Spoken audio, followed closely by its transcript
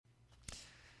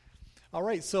All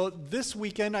right, so this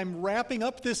weekend I'm wrapping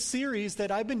up this series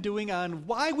that I've been doing on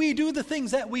why we do the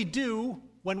things that we do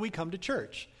when we come to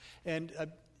church. And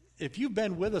if you've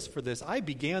been with us for this, I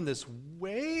began this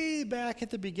way back at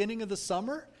the beginning of the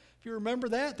summer. If you remember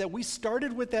that we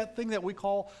started with that thing that we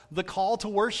call the call to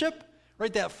worship,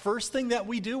 right? That first thing that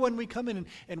we do when we come in.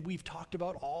 And we've talked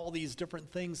about all these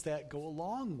different things that go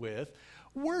along with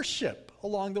worship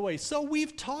along the way. So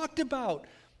we've talked about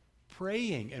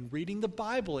praying and reading the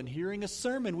Bible and hearing a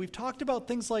sermon. We've talked about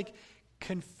things like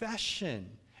confession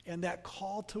and that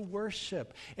call to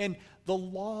worship and the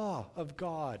law of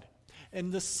God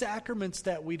and the sacraments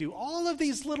that we do. All of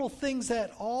these little things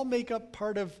that all make up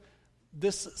part of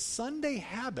this Sunday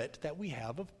habit that we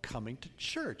have of coming to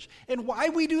church and why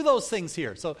we do those things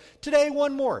here. So today,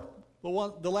 one more.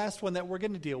 The last one that we're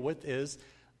going to deal with is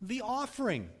the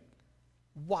offering.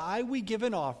 Why we give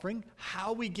an offering,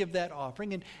 how we give that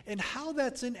offering, and how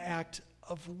that's an act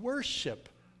of worship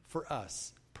for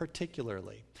us,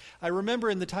 particularly. I remember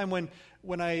in the time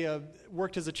when I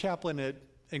worked as a chaplain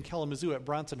in Kalamazoo at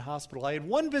Bronson Hospital, I had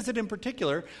one visit in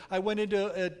particular. I went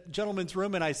into a gentleman's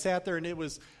room and I sat there, and it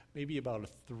was maybe about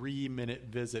a 3-minute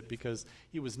visit because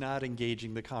he was not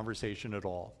engaging the conversation at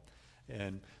all.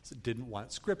 And so didn't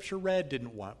want scripture read,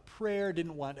 didn't want prayer,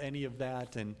 didn't want any of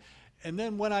that. And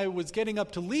then when I was getting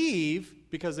up to leave,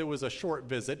 because it was a short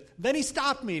visit, then he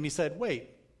stopped me and he said, "Wait,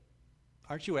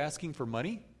 aren't you asking for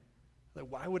money?" Like,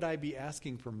 why would I be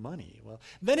asking for money? Well,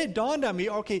 then it dawned on me,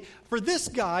 okay, for this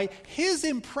guy, his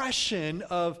impression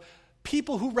of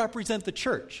people who represent the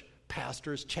church,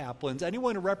 pastors, chaplains,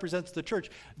 anyone who represents the church,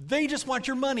 they just want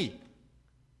your money.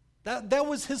 That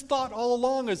was his thought all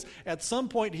along, is at some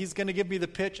point he's going to give me the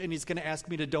pitch and he's going to ask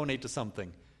me to donate to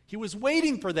something. He was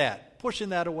waiting for that, pushing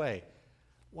that away.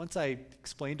 Once I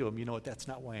explained to him, you know what, that's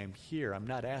not why I'm here. I'm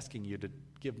not asking you to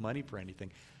give money for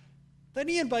anything. Then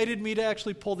he invited me to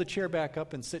actually pull the chair back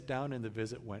up and sit down, and the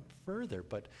visit went further.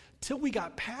 But till we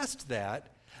got past that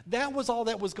was all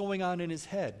that was going on in his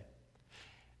head.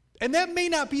 And that may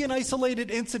not be an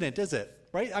isolated incident, is it?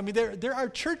 Right? I mean, there are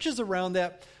churches around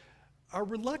that are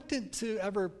reluctant to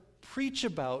ever preach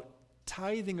about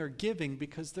tithing or giving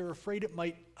because they're afraid it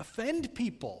might offend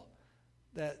people,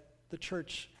 that the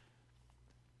church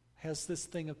has this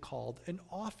thing called an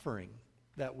offering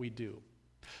that we do.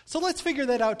 So let's figure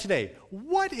that out today.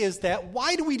 What is that?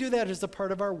 Why do we do that as a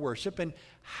part of our worship? And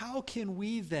how can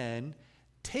we then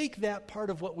take that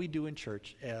part of what we do in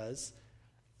church as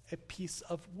a piece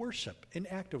of worship, an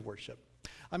act of worship?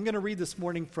 I'm going to read this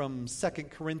morning from 2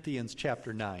 Corinthians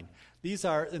chapter 9. These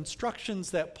are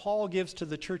instructions that Paul gives to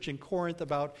the church in Corinth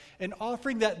about an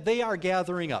offering that they are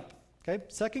gathering up. Okay,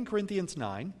 2 Corinthians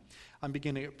 9, I'm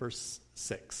beginning at verse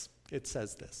 6. It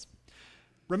says this: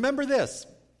 "Remember this,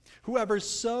 whoever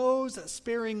sows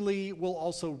sparingly will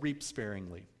also reap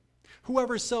sparingly.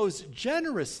 Whoever sows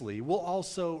generously will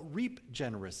also reap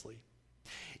generously.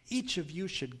 Each of you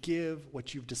should give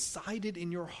what you've decided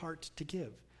in your heart to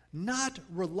give, not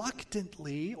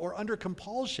reluctantly or under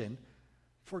compulsion,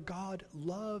 for God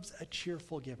loves a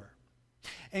cheerful giver.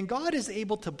 And God is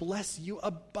able to bless you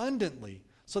abundantly,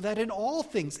 so that in all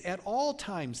things, at all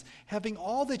times, having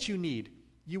all that you need,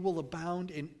 you will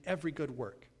abound in every good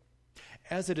work.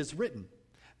 As it is written,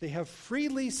 they have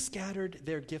freely scattered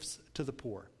their gifts to the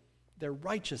poor. Their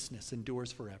righteousness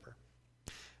endures forever.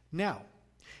 Now,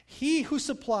 he who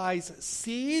supplies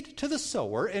seed to the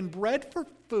sower and bread for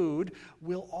food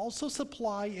will also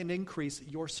supply and increase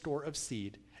your store of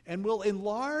seed, and will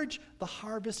enlarge the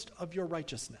harvest of your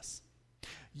righteousness.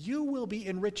 You will be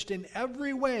enriched in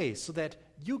every way so that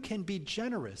you can be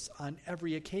generous on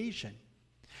every occasion.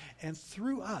 And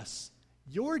through us,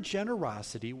 your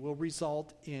generosity will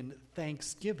result in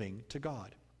thanksgiving to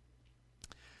God.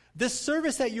 This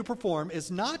service that you perform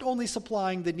is not only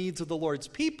supplying the needs of the Lord's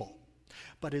people,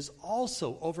 but is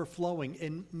also overflowing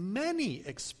in many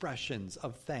expressions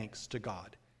of thanks to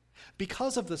God.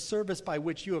 Because of the service by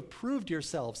which you have proved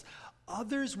yourselves,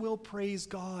 others will praise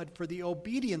God for the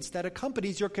obedience that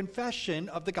accompanies your confession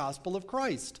of the gospel of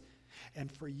Christ,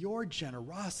 and for your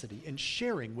generosity in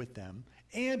sharing with them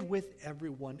and with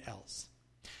everyone else.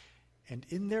 And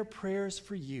in their prayers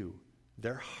for you,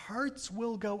 their hearts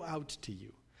will go out to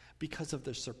you because of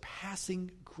the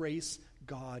surpassing grace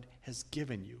God has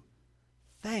given you.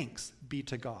 Thanks be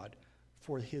to God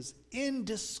for his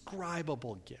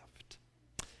indescribable gift."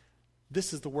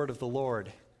 This is the word of the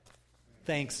Lord.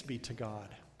 Thanks be to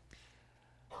God.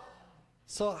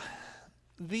 So,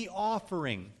 the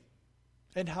offering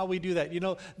and how we do that. You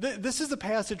know, this is a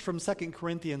passage from 2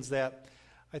 Corinthians that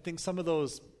I think some of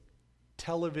those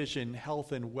television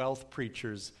health and wealth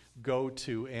preachers go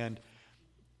to, and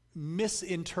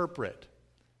misinterpret.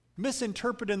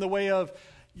 Misinterpret in the way of,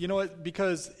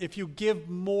 because if you give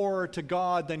more to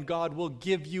God, then God will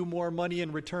give you more money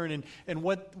in return. And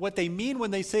what they mean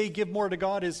when they say give more to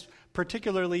God is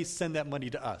particularly send that money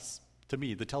to us, to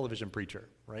me, the television preacher,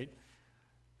 right?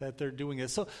 That they're doing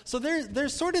this. So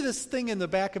there's sort of this thing in the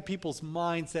back of people's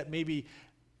minds that maybe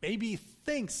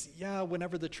thinks,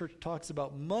 whenever the church talks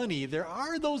about money, there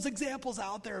are those examples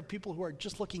out there of people who are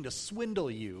just looking to swindle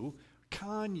you,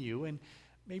 con you, and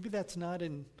maybe that's not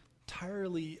an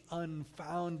entirely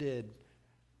unfounded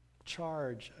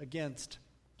charge against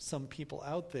some people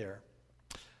out there.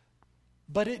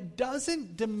 But it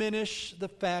doesn't diminish the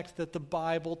fact that the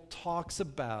Bible talks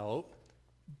about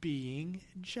being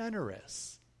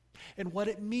generous and what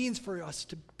it means for us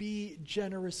to be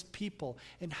generous people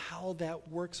and how that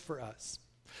works for us.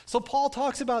 So Paul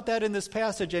talks about that in this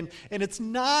passage, and it's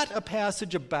not a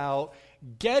passage about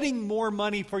getting more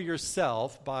money for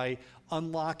yourself by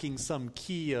unlocking some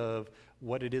key of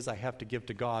what it is I have to give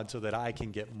to God so that I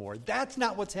can get more. That's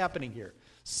not what's happening here.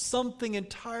 Something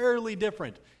entirely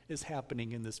different is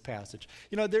happening in this passage.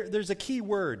 There's a key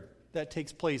word that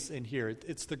takes place in here.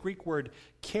 It's the Greek word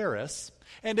charis,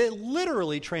 and it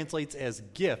literally translates as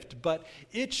gift, but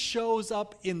it shows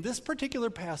up in this particular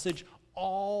passage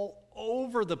all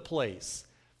over the place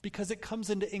because it comes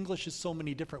into English as so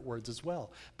many different words as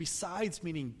well. Besides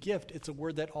meaning gift, it's a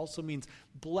word that also means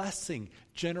blessing,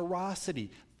 generosity,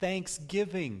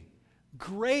 thanksgiving,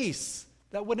 grace.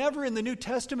 That whenever in the New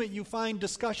Testament you find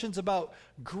discussions about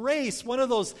grace, one of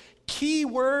those key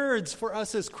words for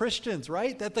us as Christians,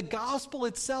 right? That the gospel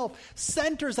itself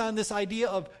centers on this idea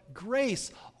of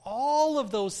grace. All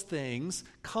of those things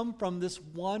come from this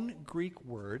one Greek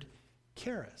word,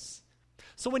 charis.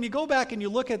 So when you go back and you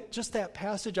look at just that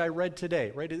passage I read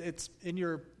today, right? It's in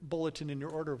your bulletin, in your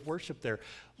order of worship there.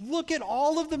 Look at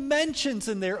all of the mentions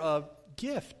in there of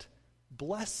gift,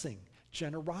 blessing,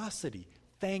 generosity,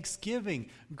 thanksgiving,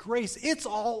 grace. It's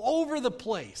all over the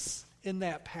place in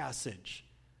that passage.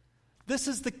 This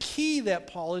is the key that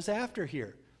Paul is after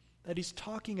here, that he's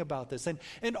talking about this.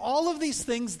 And all of these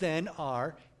things then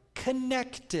are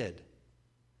connected.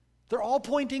 They're all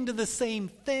pointing to the same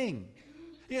thing.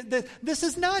 This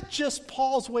is not just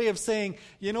Paul's way of saying,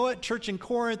 you know what, church in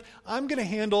Corinth, I'm going to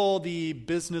handle the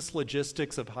business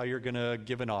logistics of how you're going to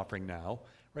give an offering now.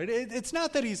 Right? It's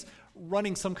not that he's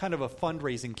running some kind of a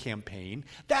fundraising campaign.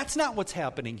 That's not what's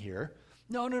happening here.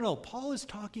 No. Paul is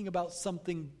talking about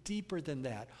something deeper than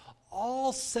that,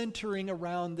 all centering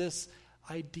around this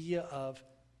idea of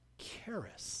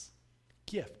charis,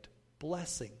 gift,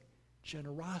 blessing,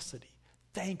 generosity,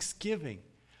 thanksgiving,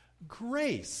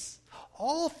 grace,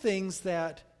 all things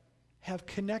that have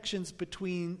connections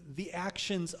between the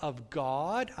actions of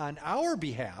God on our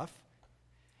behalf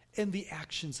and the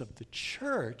actions of the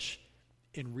church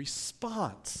in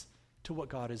response to what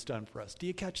God has done for us. Do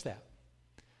you catch that?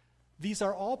 These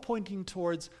are all pointing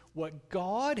towards what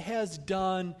God has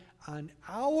done on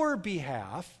our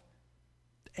behalf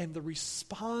and the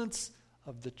response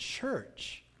of the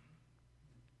church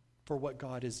for what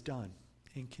God has done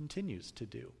and continues to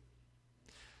do.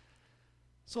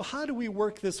 So how do we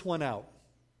work this one out?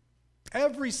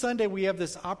 Every Sunday we have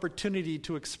this opportunity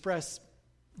to express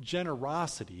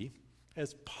generosity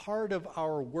as part of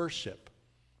our worship.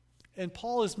 And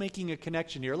Paul is making a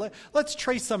connection here. Let's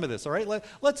trace some of this, all right?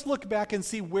 Let's look back and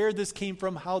see where this came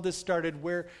from, how this started,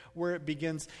 where it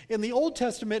begins. In the Old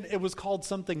Testament, it was called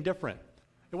something different.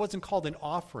 It wasn't called an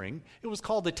offering. It was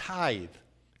called a tithe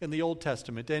in the Old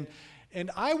Testament.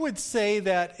 And I would say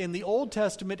that in the Old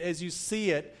Testament, as you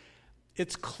see it,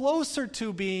 it's closer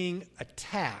to being a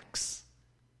tax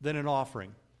than an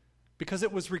offering because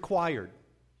it was required.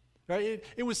 Right?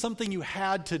 It was something you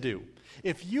had to do.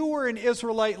 If you were an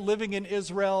Israelite living in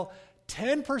Israel,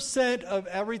 10% of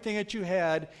everything that you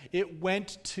had, it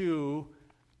went to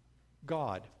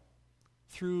God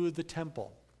through the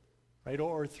temple, right?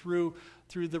 Or through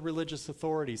the religious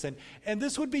authorities. And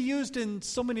this would be used in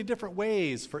so many different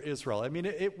ways for Israel. I mean,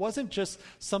 it wasn't just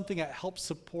something that helped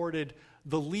supported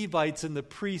the Levites and the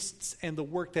priests and the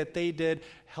work that they did,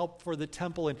 helped for the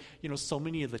temple. And, so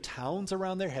many of the towns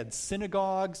around there had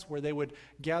synagogues where they would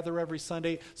gather every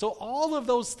Sunday. So all of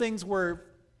those things were,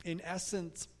 in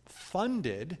essence,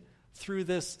 funded through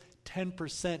this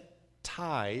 10%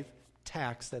 tithe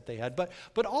tax that they had.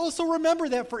 But also remember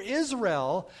that for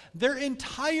Israel, their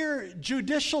entire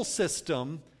judicial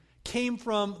system came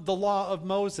from the law of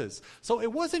Moses. So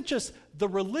it wasn't just the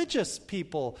religious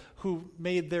people who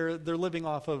made their living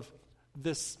off of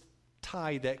this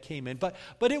tithe that came in, but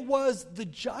it was the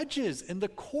judges and the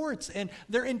courts, and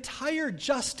their entire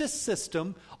justice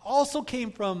system also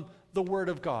came from the Word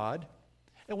of God,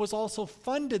 and was also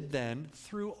funded then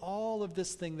through all of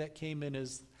this thing that came in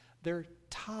as their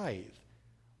tithe,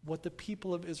 what the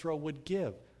people of Israel would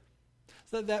give.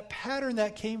 So that pattern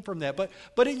that came from that.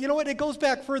 But you know what? It goes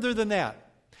back further than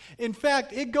that. In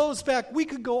fact, it goes back, we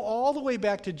could go all the way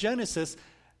back to Genesis,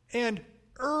 and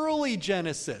early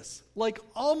Genesis, like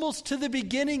almost to the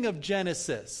beginning of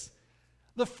Genesis.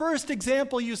 The first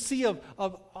example you see of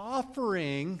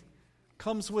offering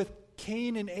comes with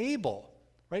Cain and Abel,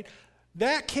 right?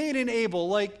 That Cain and Abel,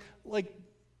 like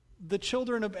the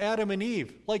children of Adam and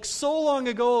Eve, like so long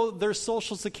ago, their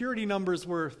social security numbers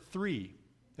were 3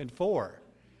 and 4,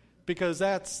 because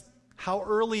that's how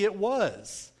early it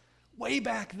was, way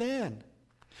back then.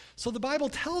 So the Bible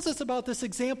tells us about this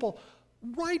example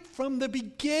right from the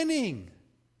beginning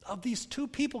of these two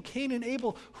people, Cain and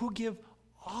Abel, who give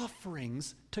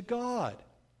offerings to God.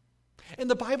 And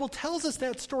the Bible tells us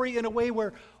that story in a way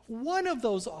where one of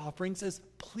those offerings is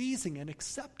pleasing and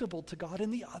acceptable to God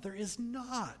and the other is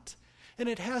not. And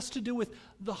it has to do with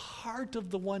the heart of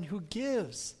the one who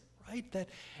gives, right? That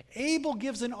Abel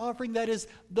gives an offering that is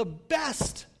the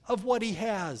best of what he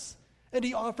has, and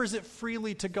he offers it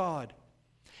freely to God.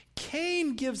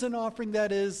 Cain gives an offering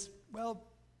that is, well,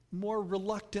 more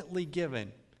reluctantly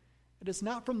given. It is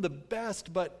not from the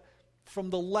best, but from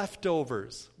the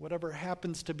leftovers, whatever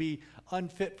happens to be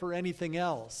unfit for anything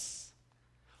else.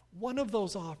 One of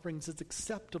those offerings is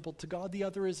acceptable to God, the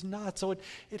other is not. So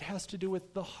it has to do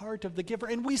with the heart of the giver.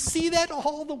 And we see that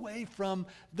all the way from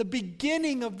the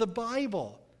beginning of the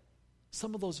Bible.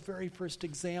 Some of those very first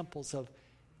examples of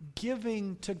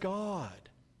giving to God,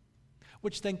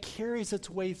 which then carries its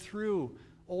way through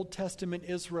Old Testament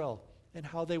Israel and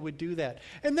how they would do that.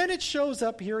 And then it shows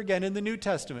up here again in the New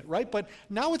Testament, right? But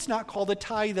now it's not called a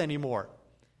tithe anymore.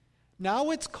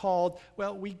 Now it's called,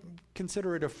 well, we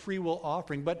consider it a free will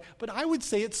offering, but I would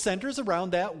say it centers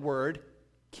around that word,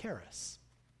 charis.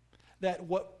 That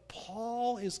what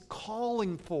Paul is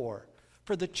calling for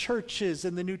the churches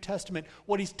in the New Testament,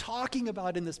 what he's talking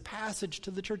about in this passage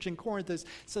to the church in Corinth is,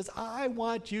 says, I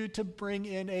want you to bring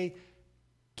in a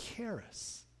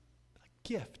charis, a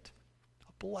gift,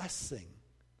 a blessing,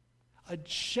 a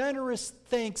generous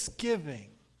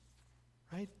thanksgiving,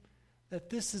 right? That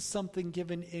this is something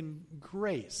given in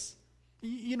grace.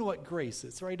 You know what grace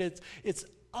is, right? It's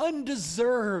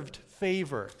undeserved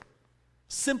favor,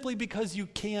 simply because you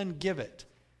can give it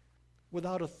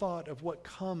without a thought of what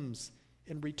comes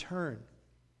in return.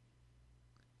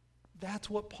 That's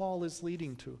what Paul is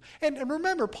leading to. And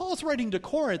remember, Paul's writing to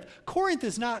Corinth. Corinth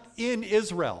is not in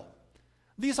Israel.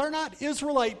 These are not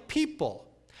Israelite people.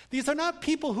 These are not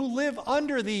people who live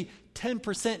under the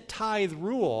 10% tithe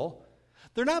rule.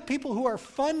 They're not people who are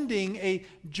funding a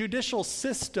judicial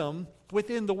system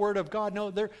within the Word of God.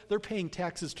 No, they're paying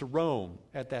taxes to Rome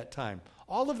at that time.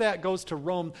 All of that goes to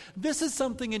Rome. This is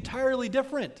something entirely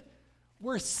different.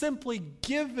 We're simply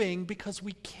giving because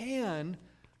we can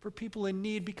for people in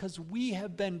need, because we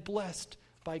have been blessed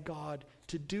by God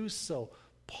to do so.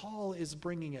 Paul is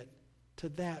bringing it to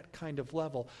that kind of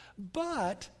level.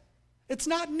 But it's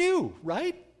not new,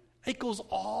 right? It goes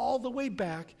all the way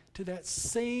back to that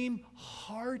same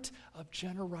heart of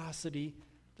generosity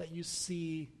that you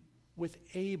see with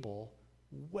Abel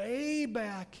way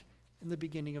back in the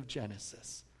beginning of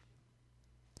Genesis.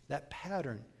 That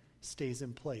pattern stays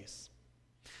in place.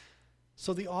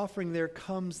 So the offering there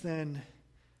comes then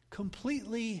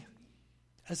completely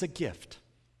as a gift,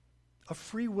 a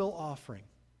free will offering,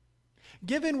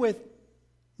 given with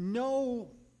no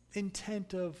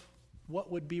intent of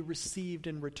what would be received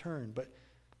in return, but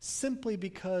simply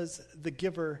because the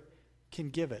giver can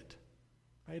give it.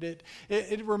 Right?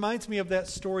 It reminds me of that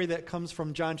story that comes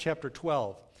from John chapter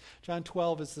 12. John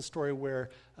 12 is the story where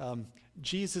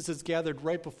Jesus is gathered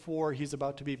right before he's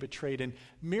about to be betrayed, and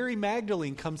Mary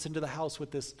Magdalene comes into the house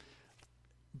with this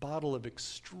bottle of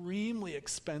extremely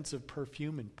expensive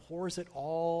perfume and pours it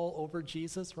all over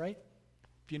Jesus, right?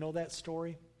 If you know that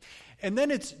story. And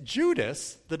then it's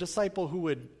Judas, the disciple who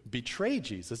would betray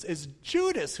Jesus, is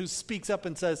Judas who speaks up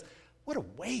and says, what a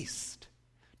waste.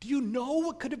 Do you know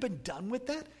what could have been done with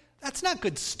that? That's not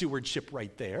good stewardship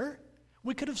right there.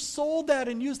 We could have sold that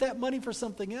and used that money for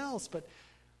something else, but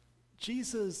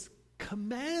Jesus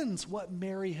commends what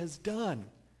Mary has done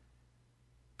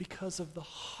because of the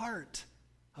heart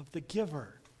of the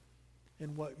giver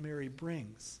and what Mary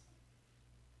brings.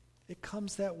 It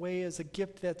comes that way as a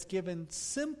gift that's given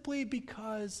simply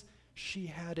because she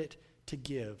had it to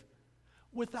give,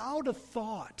 without a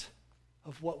thought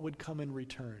of what would come in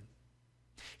return.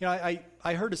 You know,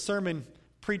 I heard a sermon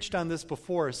preached on this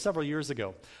before several years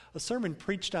ago. A sermon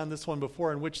preached on this one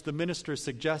before in which the minister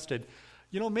suggested,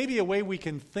 Maybe a way we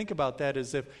can think about that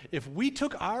is if we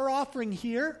took our offering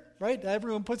here, right?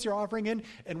 Everyone puts your offering in,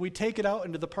 and we take it out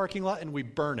into the parking lot and we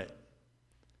burn it.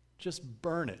 Just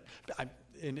burn it.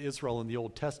 In Israel in the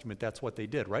Old Testament, that's what they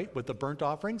did, right? With the burnt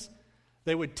offerings,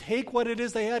 they would take what it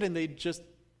is they had and they'd just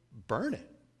burn it,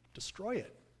 destroy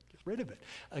it, get rid of it.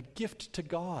 A gift to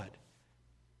God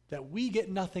that we get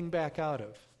nothing back out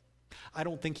of. I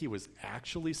don't think he was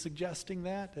actually suggesting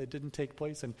that. It didn't take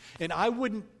place. And I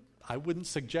wouldn't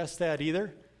suggest that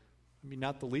either. I mean,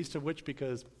 not the least of which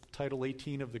because Title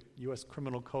 18 of the U.S.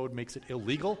 Criminal Code makes it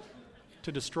illegal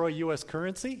to destroy U.S.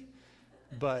 currency.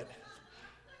 But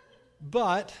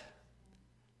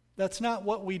that's not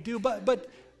what we do. But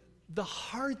the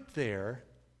heart there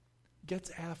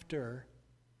gets after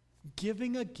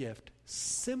giving a gift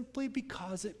simply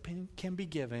because it can be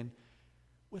given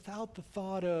without the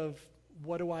thought of,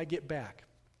 what do I get back?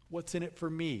 What's in it for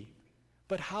me?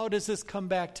 But how does this come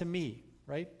back to me,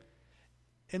 right?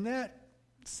 In that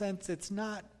sense, it's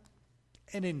not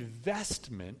an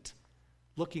investment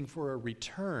looking for a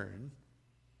return,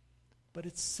 but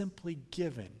it's simply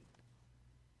given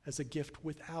as a gift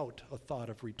without a thought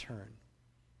of return.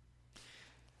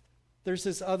 There's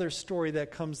this other story that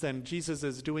comes then. Jesus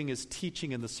is doing his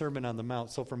teaching in the Sermon on the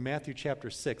Mount. So from Matthew chapter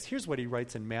 6, here's what he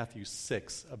writes in Matthew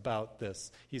 6 about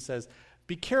this. He says,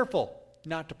 "Be careful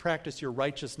not to practice your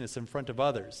righteousness in front of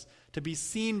others, to be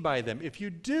seen by them. If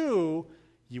you do,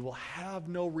 you will have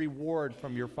no reward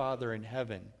from your Father in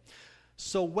heaven.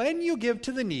 So when you give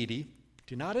to the needy,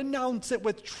 do not announce it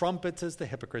with trumpets as the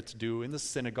hypocrites do in the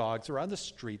synagogues or on the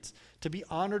streets to be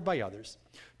honored by others.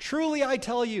 Truly I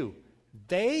tell you,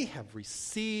 they have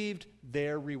received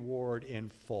their reward in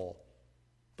full.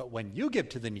 But when you give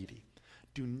to the needy,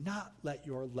 do not let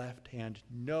your left hand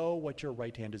know what your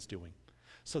right hand is doing,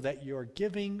 so that your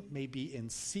giving may be in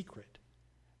secret.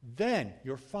 Then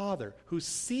your Father, who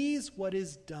sees what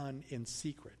is done in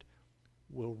secret,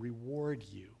 will reward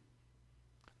you."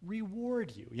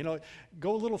 Reward you.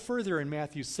 Go a little further in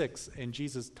Matthew 6, and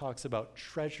Jesus talks about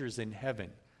treasures in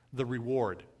heaven, the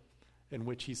reward, in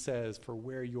which he says, "For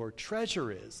where your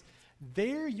treasure is,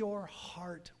 there your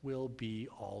heart will be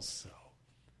also."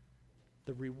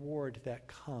 The reward that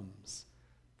comes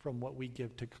from what we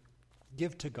give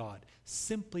to God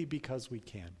simply because we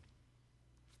can.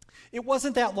 It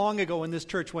wasn't that long ago in this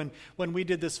church when we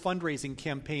did this fundraising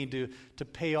campaign to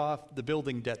pay off the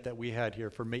building debt that we had here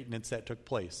for maintenance that took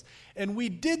place. And we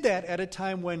did that at a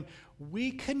time when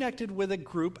we connected with a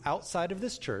group outside of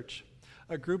this church,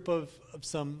 a group of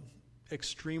some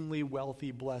extremely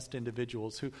wealthy, blessed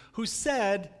individuals who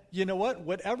said, "You know what?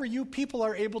 Whatever you people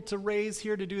are able to raise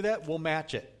here to do that, we'll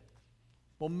match it.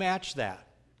 We'll match that.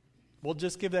 We'll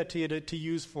just give that to you to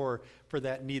use for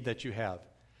that need that you have."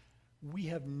 We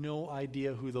have no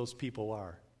idea who those people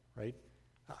are, right?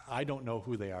 I don't know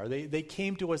who they are. They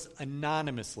came to us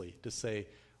anonymously to say,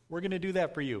 "We're going to do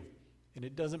that for you. And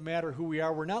it doesn't matter who we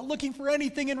are. We're not looking for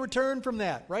anything in return from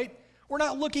that," right? We're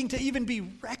not looking to even be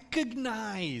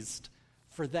recognized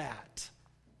for that.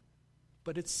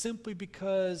 But it's simply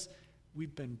because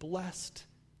we've been blessed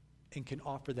and can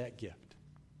offer that gift.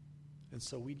 And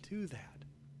so we do that.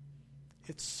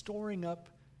 It's storing up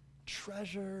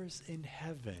treasures in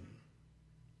heaven,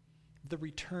 the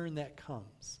return that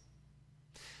comes.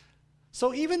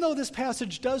 So even though this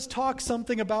passage does talk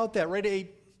something about that, right,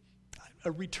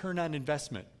 a return on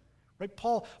investment, right?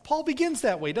 Paul begins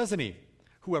that way, doesn't he?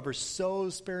 Whoever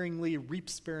sows sparingly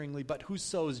reaps sparingly, but who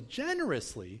sows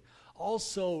generously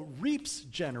also reaps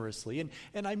generously.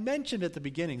 And I mentioned at the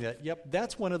beginning that,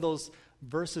 that's one of those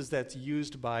verses that's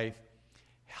used by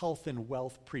health and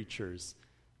wealth preachers,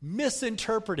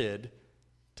 misinterpreted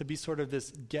to be sort of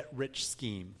this get-rich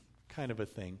scheme kind of a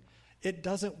thing. It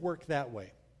doesn't work that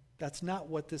way. That's not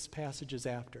what this passage is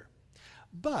after.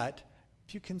 But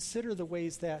if you consider the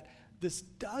ways that this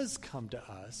does come to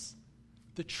us,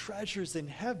 the treasures in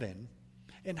heaven,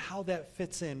 and how that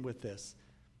fits in with this,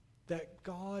 that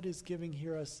God is giving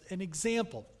here us an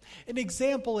example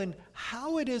in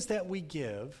how it is that we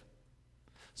give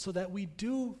so that we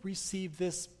do receive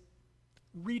this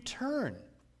return.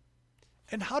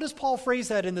 And how does Paul phrase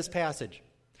that in this passage?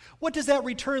 What does that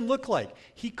return look like?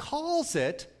 He calls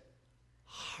it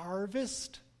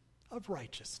harvest of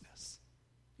righteousness.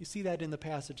 You see that in the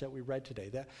passage that we read today,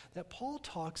 that Paul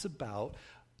talks about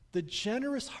the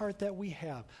generous heart that we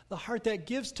have, the heart that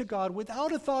gives to God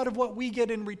without a thought of what we get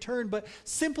in return, but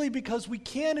simply because we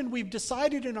can and we've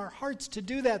decided in our hearts to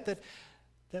do that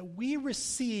we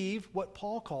receive what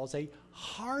Paul calls a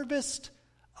harvest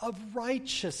of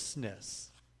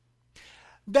righteousness.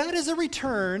 That is a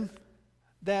return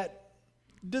that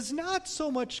does not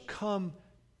so much come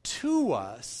to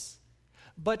us,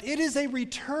 but it is a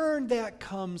return that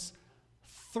comes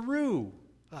through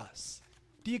us.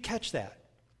 Do you catch that?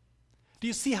 Do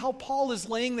you see how Paul is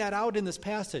laying that out in this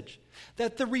passage?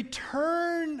 That the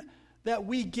return that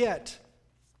we get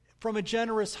from a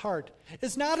generous heart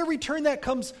is not a return that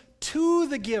comes to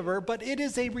the giver, but it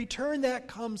is a return that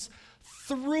comes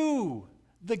through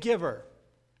the giver.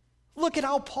 Look at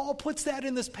how Paul puts that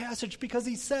in this passage, because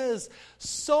he says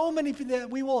so many that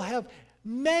we will have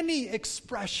many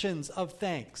expressions of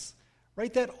thanks,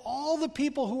 right? That all the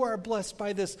people who are blessed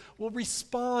by this will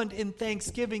respond in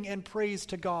thanksgiving and praise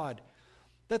to God.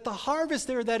 That the harvest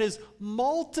there that is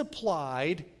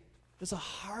multiplied is a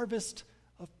harvest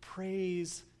of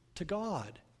praise to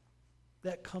God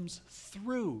that comes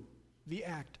through the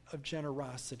act of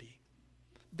generosity.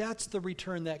 That's the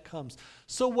return that comes.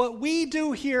 So what we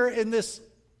do here in this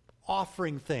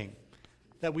offering thing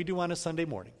that we do on a Sunday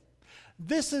morning,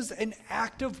 this is an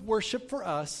act of worship for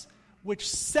us, which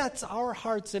sets our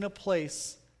hearts in a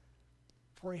place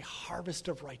for a harvest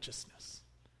of righteousness,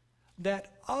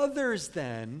 that others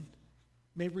then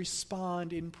may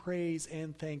respond in praise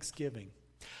and thanksgiving.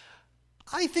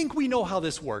 I think we know how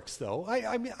this works, though.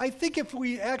 I think if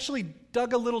we actually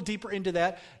dug a little deeper into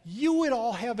that, you would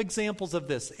all have examples of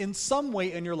this in some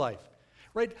way in your life,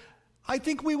 right? I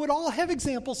think we would all have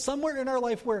examples somewhere in our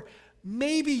life where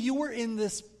maybe you were in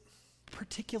this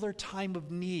particular time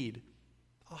of need,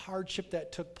 a hardship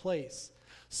that took place,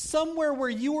 somewhere where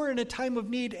you were in a time of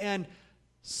need and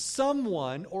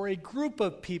someone or a group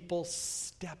of people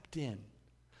stepped in.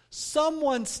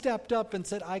 Someone stepped up and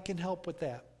said, I can help with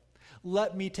that.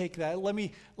 Let me take that. Let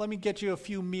me get you a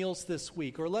few meals this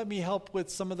week, or let me help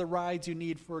with some of the rides you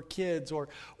need for kids, or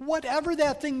whatever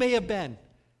that thing may have been.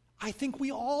 I think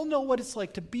we all know what it's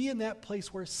like to be in that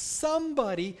place where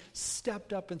somebody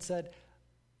stepped up and said,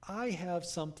 I have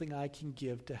something I can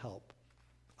give to help.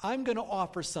 I'm going to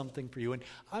offer something for you, and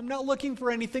I'm not looking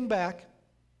for anything back.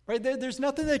 Right? There's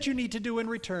nothing that you need to do in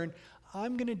return.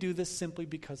 I'm going to do this simply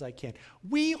because I can.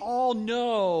 We all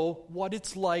know what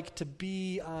it's like to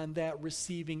be on that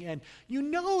receiving end. You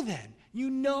know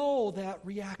that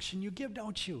reaction you give,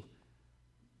 don't you?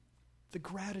 The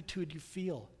gratitude you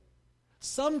feel.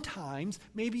 Sometimes,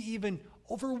 maybe even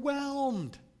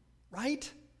overwhelmed, right?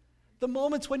 The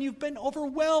moments when you've been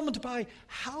overwhelmed by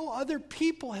how other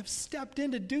people have stepped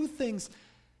in to do things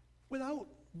without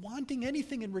wanting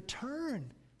anything in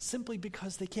return, simply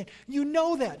because they can. You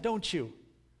know that, don't you?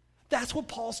 That's what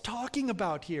Paul's talking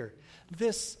about here.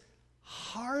 This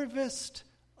harvest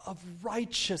of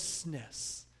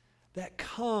righteousness that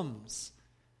comes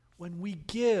when we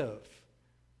give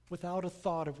without a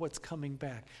thought of what's coming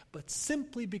back, but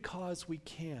simply because we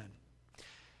can.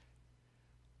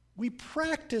 We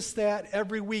practice that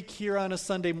every week here on a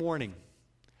Sunday morning.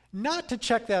 Not to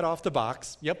check that off the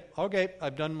box. Yep, okay,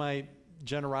 I've done my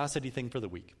generosity thing for the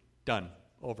week. Done.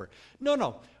 Over.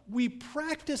 No. We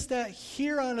practice that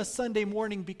here on a Sunday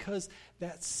morning because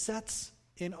that sets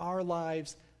in our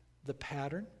lives the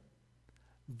pattern,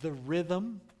 the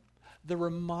rhythm, the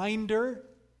reminder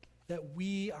that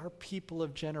we are people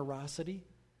of generosity.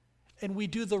 And we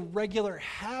do the regular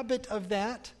habit of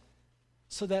that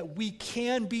so that we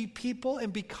can be people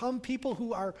and become people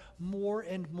who are more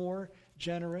and more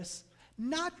generous.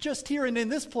 Not just here and in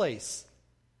this place,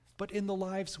 but in the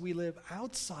lives we live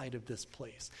outside of this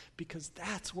place, because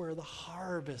that's where the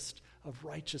harvest of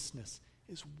righteousness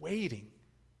is waiting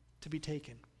to be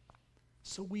taken.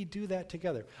 So we do that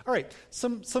together. All right,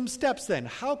 some steps then.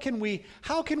 How can we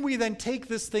then take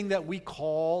this thing that we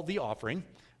call the offering,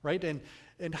 right?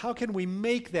 And how can we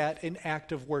make that an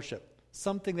act of worship?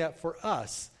 Something that for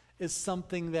us is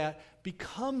something that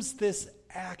becomes this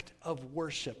act of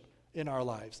worship in our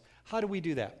lives. How do we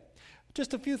do that?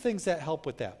 Just a few things that help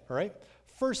with that, all right?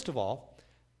 First of all,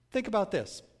 think about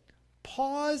this.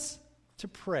 Pause to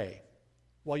pray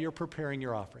while you're preparing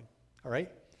your offering, all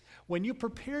right? When you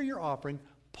prepare your offering,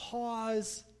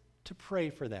 pause to pray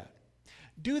for that.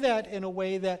 Do that in a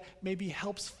way that maybe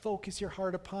helps focus your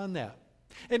heart upon that.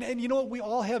 And you know what? We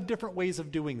all have different ways of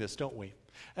doing this, don't we?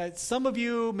 Some of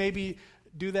you maybe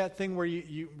do that thing where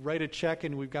you write a check,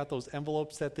 and we've got those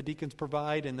envelopes that the deacons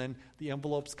provide, and then the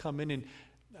envelopes come in,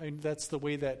 and that's the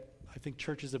way that I think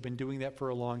churches have been doing that for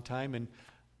a long time, and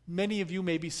many of you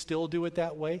maybe still do it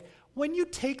that way. When you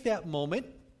take that moment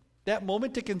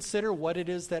to consider what it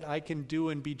is that I can do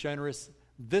and be generous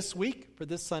this week, for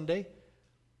this Sunday,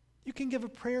 you can give a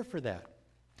prayer for that.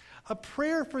 A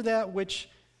prayer for that which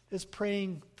is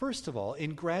praying, first of all,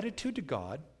 in gratitude to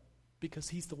God, because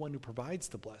He's the one who provides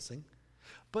the blessing,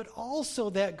 but also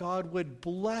that God would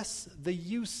bless the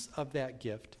use of that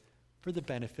gift for the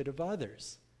benefit of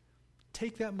others.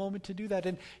 take that moment to do that.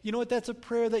 And you know what? That's a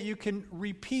prayer that you can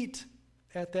repeat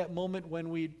at that moment when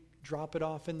we drop it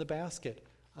off in the basket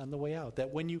on the way out.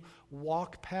 That when you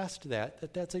walk past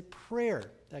that, that's a prayer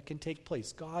that can take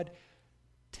place. God,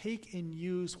 take and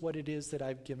use what it is that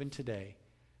I've given today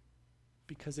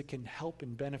because it can help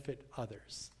and benefit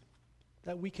others.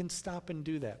 That we can stop and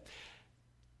do that.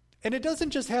 And it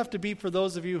doesn't just have to be for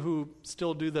those of you who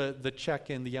still do the check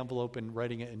in the envelope and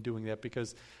writing it and doing that,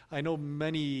 because I know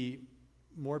many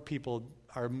more people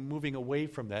are moving away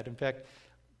from that. In fact,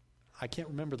 I can't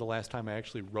remember the last time I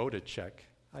actually wrote a check.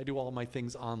 I do all my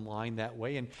things online that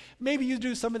way, and maybe you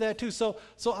do some of that too. So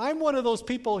I'm one of those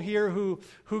people here who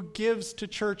gives to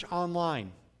church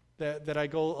online, that I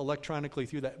go electronically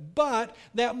through that. But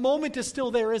that moment is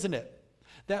still there, isn't it?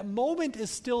 That moment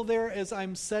is still there as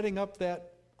I'm setting up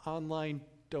that online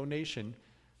donation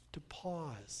to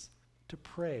pause, to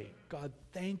pray. God,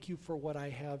 thank you for what I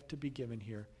have to be given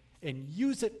here, and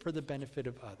use it for the benefit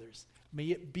of others. May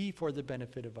it be for the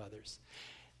benefit of others.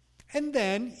 And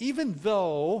then, even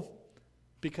though,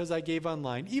 because I gave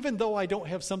online, even though I don't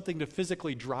have something to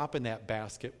physically drop in that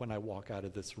basket when I walk out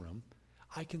of this room,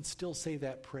 I can still say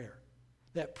that prayer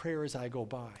as I go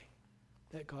by,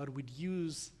 that God would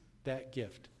use that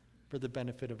gift for the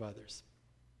benefit of others.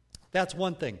 That's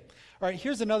one thing. All right,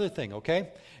 here's another thing,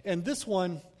 okay? And this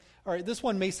one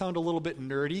may sound a little bit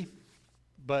nerdy,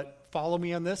 but follow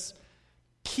me on this.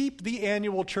 Keep the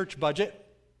annual church budget.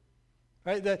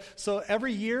 Right? So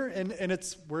every year, and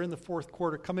we're in the fourth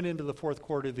quarter, coming into the fourth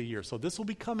quarter of the year. So this will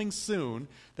be coming soon,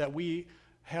 that we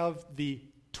have the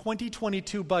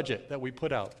 2022 budget that we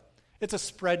put out. It's a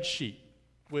spreadsheet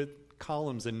with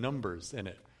columns and numbers in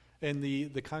it. And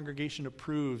the congregation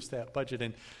approves that budget.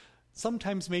 And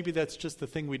sometimes maybe that's just the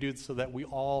thing we do so that we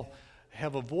all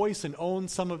have a voice and own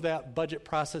some of that budget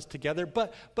process together.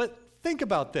 But think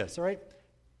about this, all right?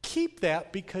 Keep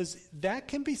that, because that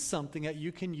can be something that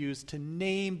you can use to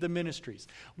name the ministries.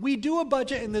 We do a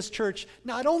budget in this church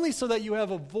not only so that you have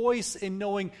a voice in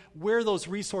knowing where those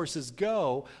resources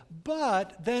go,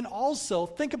 but then also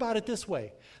think about it this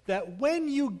way, that when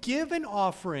you give an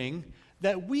offering,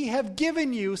 that we have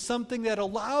given you something that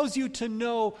allows you to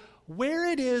know where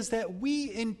it is that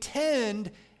we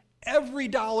intend every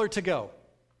dollar to go.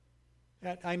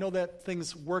 I know that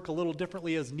things work a little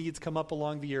differently as needs come up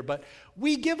along the year, but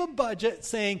we give a budget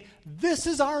saying this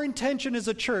is our intention as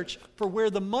a church for where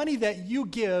the money that you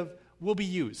give will be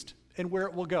used and where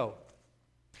it will go.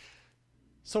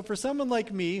 So for someone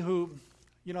like me who,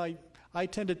 I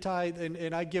tend to tithe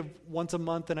and I give once a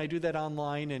month, and I do that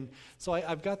online, and so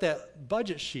I've got that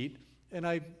budget sheet, and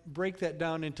I break that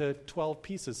down into 12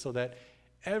 pieces so that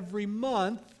every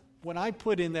month when I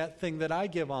put in that thing that I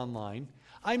give online,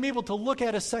 I'm able to look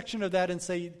at a section of that and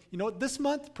say, this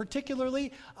month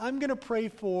particularly, I'm going to pray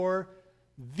for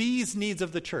these needs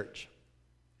of the church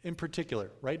in particular,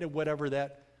 right? And whatever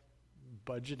that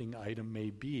budgeting item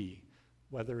may be,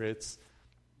 whether it's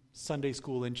Sunday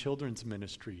school and children's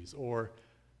ministries, or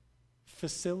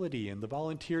facility and the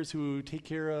volunteers who take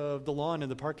care of the lawn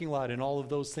and the parking lot and all of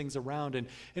those things around,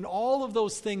 and all of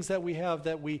those things that we have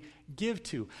that we give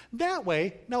to. That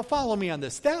way, now follow me on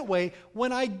this, that way,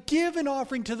 when I give an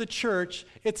offering to the church,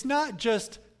 it's not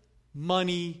just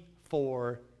money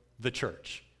for the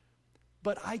church,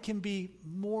 but I can be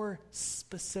more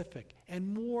specific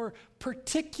and more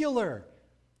particular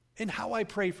in how I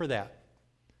pray for that.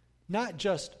 Not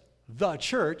just the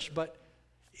church, but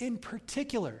in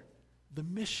particular, the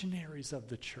missionaries of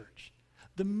the church,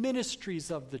 the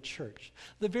ministries of the church,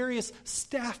 the various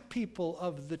staff people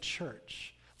of the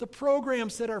church, the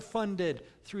programs that are funded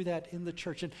through that in the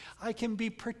church. And I can be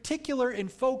particular in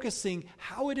focusing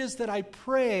how it is that I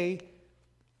pray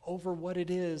over what it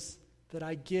is that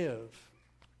I give,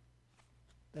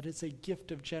 that it's a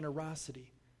gift of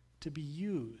generosity to be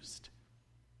used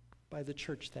by the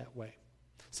church that way.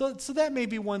 So that may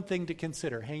be one thing to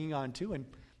consider, hanging on to, and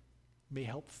may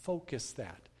help focus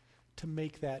that, to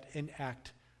make that an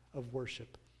act of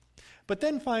worship. But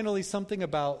then finally, something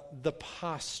about the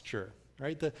posture,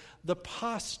 right? The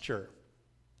posture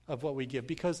of what we give,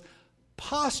 because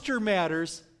posture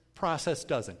matters, process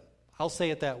doesn't. I'll say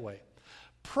it that way.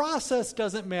 Process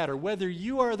doesn't matter. Whether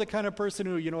you are the kind of person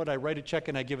who, I write a check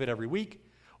and I give it every week,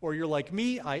 or you're like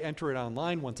me, I enter it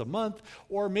online once a month,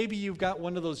 or maybe you've got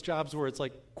one of those jobs where it's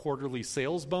like quarterly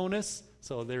sales bonus,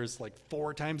 so there's like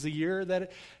 4 times a year.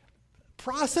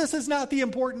 Process is not the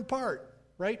important part,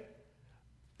 right?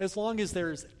 As long as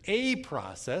there's a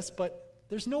process, but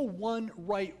there's no one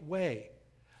right way.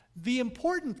 The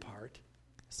important part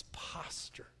is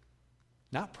posture.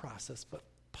 Not process, but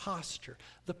posture.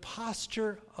 The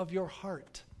posture of your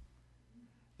heart.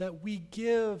 that we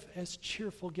give as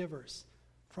cheerful givers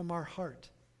from our heart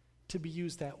to be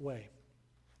used that way.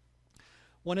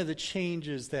 One of the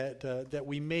changes that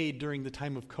we made during the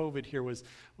time of COVID here was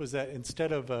that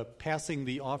instead of passing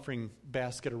the offering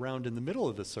basket around in the middle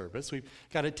of the service, we've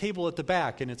got a table at the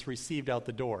back and it's received out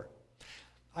the door.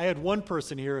 I had one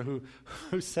person here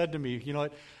who said to me, you know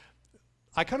what,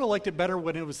 I kind of liked it better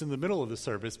when it was in the middle of the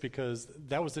service because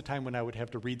that was the time when I would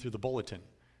have to read through the bulletin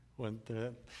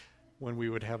when we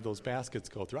would have those baskets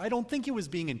go through. I don't think he was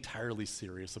being entirely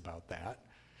serious about that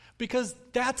because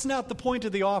that's not the point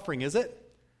of the offering, is it?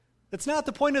 It's not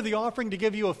the point of the offering to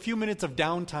give you a few minutes of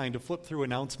downtime to flip through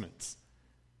announcements.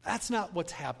 That's not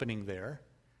what's happening there.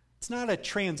 It's not a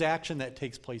transaction that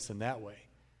takes place in that way.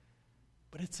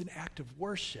 But it's an act of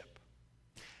worship.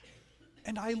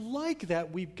 And I like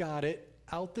that we've got it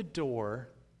out the door,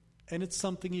 and it's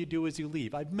something you do as you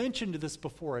leave. I've mentioned this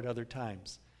before at other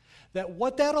times. That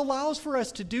what that allows for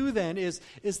us to do then is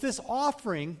this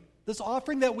offering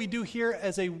that we do here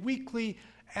as a weekly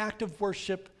act of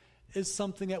worship is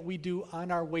something that we do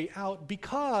on our way out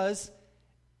because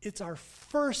it's our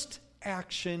first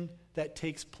action that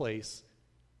takes place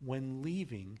when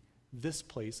leaving this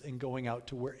place and going out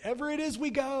to wherever it is we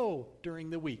go during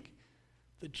the week.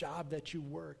 The job that you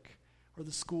work, or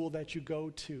the school that you go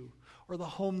to, or the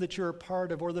home that you're a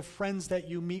part of, or the friends that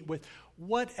you meet with.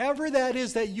 Whatever that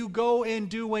is that you go and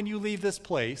do when you leave this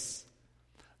place,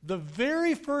 the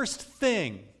very first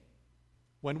thing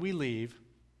when we leave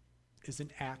is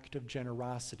an act of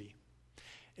generosity.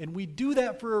 And we do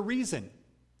that for a reason.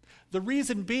 The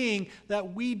reason being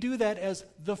that we do that as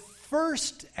the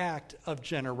first act of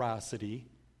generosity,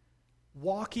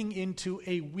 walking into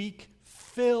a week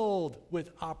filled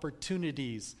with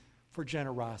opportunities for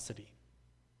generosity.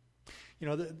 You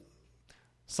know,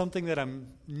 something that I'm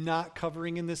not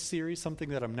covering in this series, something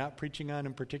that I'm not preaching on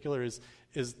in particular is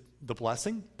the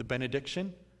blessing, the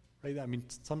benediction. Right? I mean,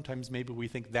 sometimes maybe we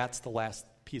think that's the last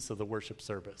piece of the worship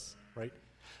service, right?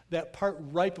 That part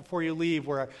right before you leave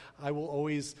where I will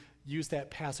always use that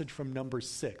passage from Numbers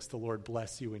 6, the Lord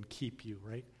bless you and keep you,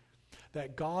 right?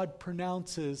 That God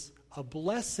pronounces a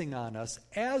blessing on us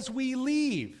as we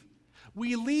leave.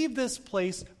 We leave this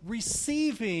place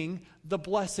receiving the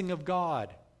blessing of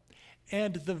God.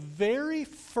 And the very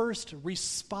first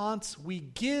response we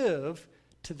give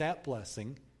to that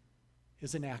blessing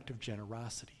is an act of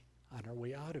generosity on our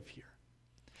way out of here.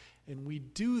 And we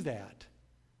do that,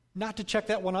 not to check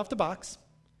that one off the box,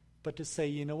 but to say,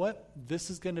 you know what? This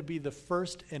is going to be the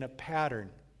first in a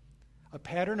pattern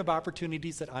of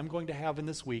opportunities that I'm going to have in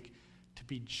this week to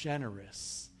be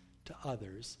generous to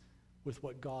others with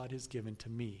what God has given to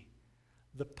me.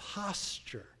 The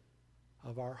posture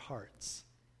of our hearts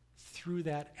through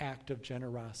that act of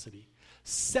generosity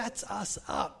sets us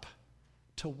up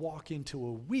to walk into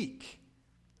a week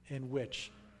in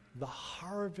which the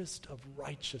harvest of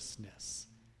righteousness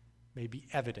may be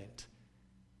evident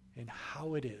in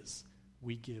how it is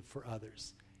we give for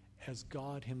others, as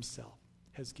God himself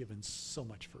has given so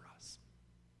much for us.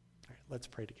 All right, let's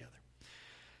pray together.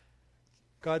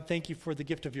 God, thank you for the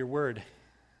gift of your word.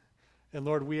 And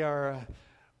Lord, we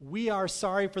are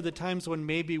sorry for the times when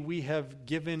maybe we have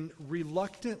given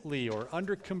reluctantly or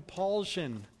under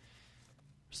compulsion.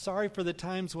 Sorry for the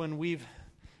times when we've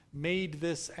made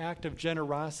this act of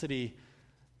generosity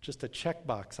just a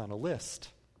checkbox on a list.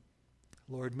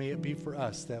 Lord, may it be for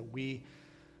us that we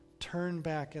turn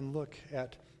back and look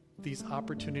at these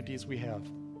opportunities we have,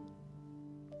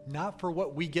 not for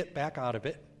what we get back out of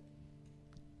it,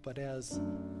 but as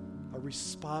a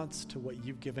response to what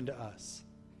you've given to us,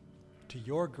 to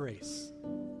your grace,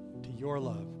 to your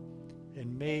love.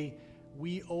 And may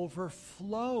we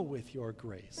overflow with your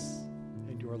grace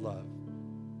and your love,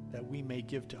 that we may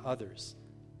give to others.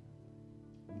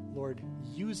 Lord,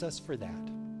 use us for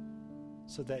that,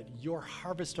 so that your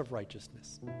harvest of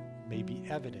righteousness may be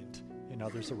evident in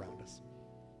others around us.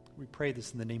 We pray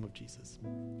this in the name of Jesus.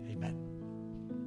 Amen.